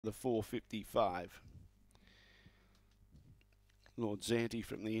the 455. Lord Zante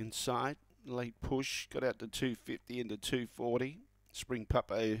from the inside. Late push. Got out to 250 into 240. Spring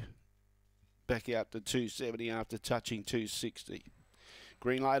Puppo back out to 270 after touching 260.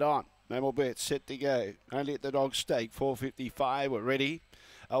 Green light on. No more bets. Set to go. Only at the dog stake. 455. We're ready.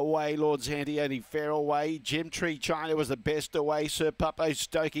 Away, Lord Zante, only fair away. Gem Tree China was the best away. Sir Puppo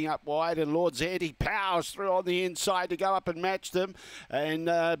stoking up wide, and Lord Zante powers through on the inside to go up and match them. And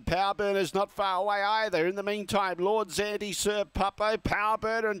Power Burner's not far away either. In the meantime, Lord Zante, Sir Puppo, Power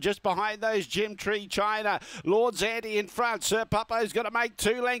Burner, and just behind those, Gem Tree China. Lord Zante in front. Sir Puppo's got to make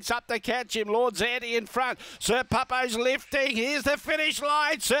 2 lengths up to catch him. Lord Zante in front. Sir Puppo's lifting. Here's the finish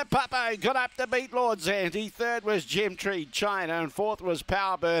line. Sir Puppo got up to beat Lord Zante. Third was Gem Tree China, and fourth was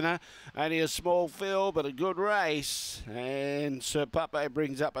Power Burner. Only a small fill, but a good race. And Sir Puppo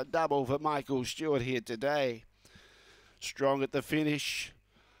brings up a double for Michael Stewart here today. Strong at the finish.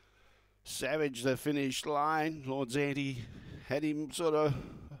 Savage the finish line. Lord Zante had him sort of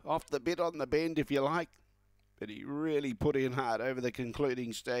off the bit on the bend, if you like. But he really put in hard over the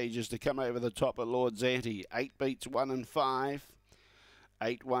concluding stages to come over the top of Lord Zante. 8 beats 1 and 5.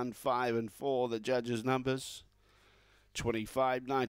 8, 1, 5 and 4, the judges' numbers. 25.90.